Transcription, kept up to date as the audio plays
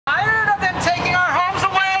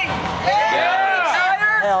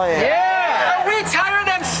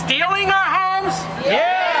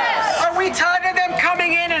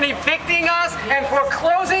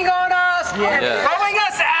Throwing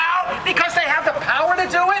us out because they have the power to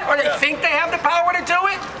do it, or they think they have the power to do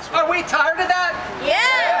it? Are we tired of that?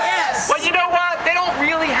 Yes. Well, you know what? They don't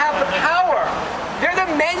really have the power. They're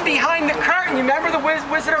the men behind the curtain. You remember the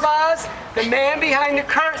Wizard of Oz? The man behind the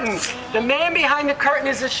curtain. The man behind the curtain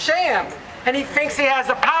is a sham, and he thinks he has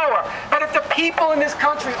the power. But if the people in this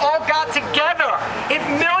country all got together, if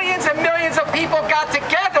millions and millions of people got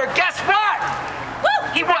together, guess what?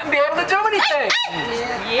 He wouldn't be able to do anything.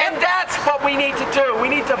 And that's what we need to do. We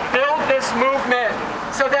need to build this movement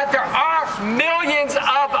so that there are millions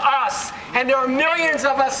of us, and there are millions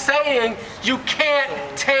of us saying, you can't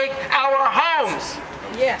take our homes.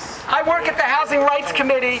 Yes. I work at the Housing Rights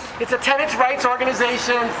Committee. It's a tenants' rights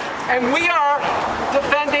organization, and we are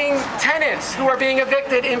defending tenants who are being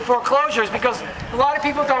evicted in foreclosures, because a lot of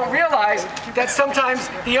people don't realize that sometimes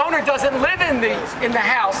the owner doesn't live in the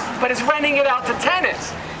house, but is renting it out to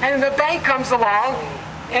tenants. And the bank comes along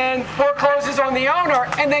and forecloses on the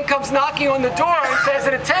owner, and then comes knocking on the door and says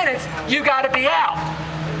to the tenants, you got to be out.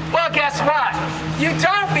 Well, guess what? You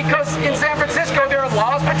don't, because in San Francisco there are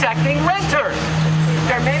laws protecting renters.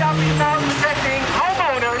 There may not be laws protecting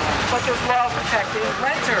homeowners, but there's laws protecting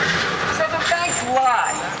renters. So the banks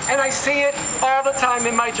lie, and I see it all the time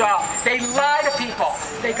in my job. They lie to people.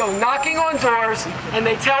 They go knocking on doors, and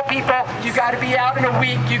they tell people, you got to be out in a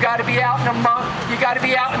week, you got to be out in a month, you got to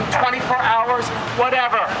be out in 24 hours,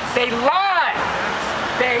 whatever. They lie.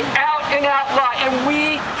 They out and out lie, and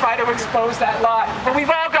we try to expose that lie. But we've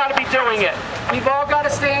all got to be doing it. We've all got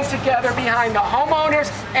to stand together behind the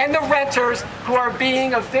homeowners and the renters who are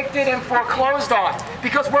being evicted and foreclosed on,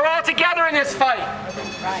 because we're all together in this fight,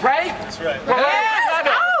 right? That's right. We're all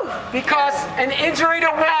together, because an injury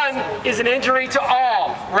to one is an injury to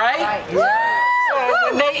all, right? So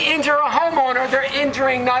when they injure a homeowner, they're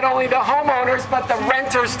injuring not only the homeowners, but the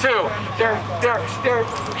renters too. They're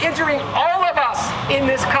injuring all of us in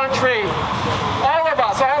this country. All of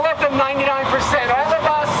us, all of the 99%, all of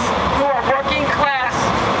us who are working class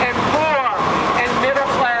and poor and middle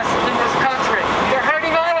class in this country. They're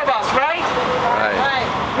hurting all of us, right? Right.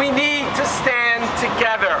 We need to stand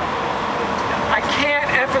together. I can't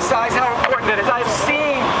emphasize how important it is. I've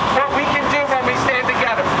seen what we can do when we stand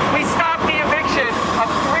together. We stopped the eviction of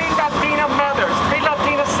 3 Latina mothers, 3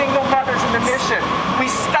 Latina single mothers in the Mission. We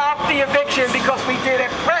stopped the eviction because we did a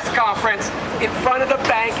press conference in front of the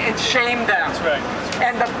bank and shamed them. That's right.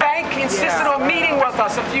 And the bank insisted on meeting with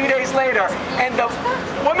us a few days later. And the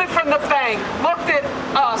woman from the bank looked at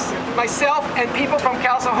us, myself and people from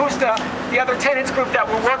Casa Justa, the other tenants group that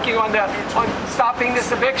were working on stopping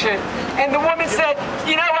this eviction. And the woman said,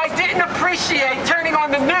 you know, I didn't appreciate turning on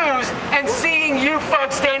the news and seeing you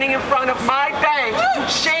folks standing in front of my bank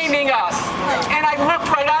shaming us. And I looked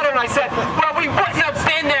right at her and I said, well, we wouldn't have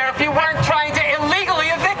been there if you weren't trying to illegally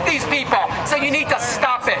evict these people. So you need to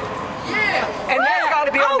stop it. And that's got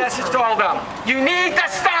to be our message to all of them. You need to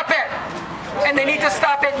stop it. And they need to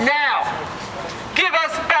stop it now.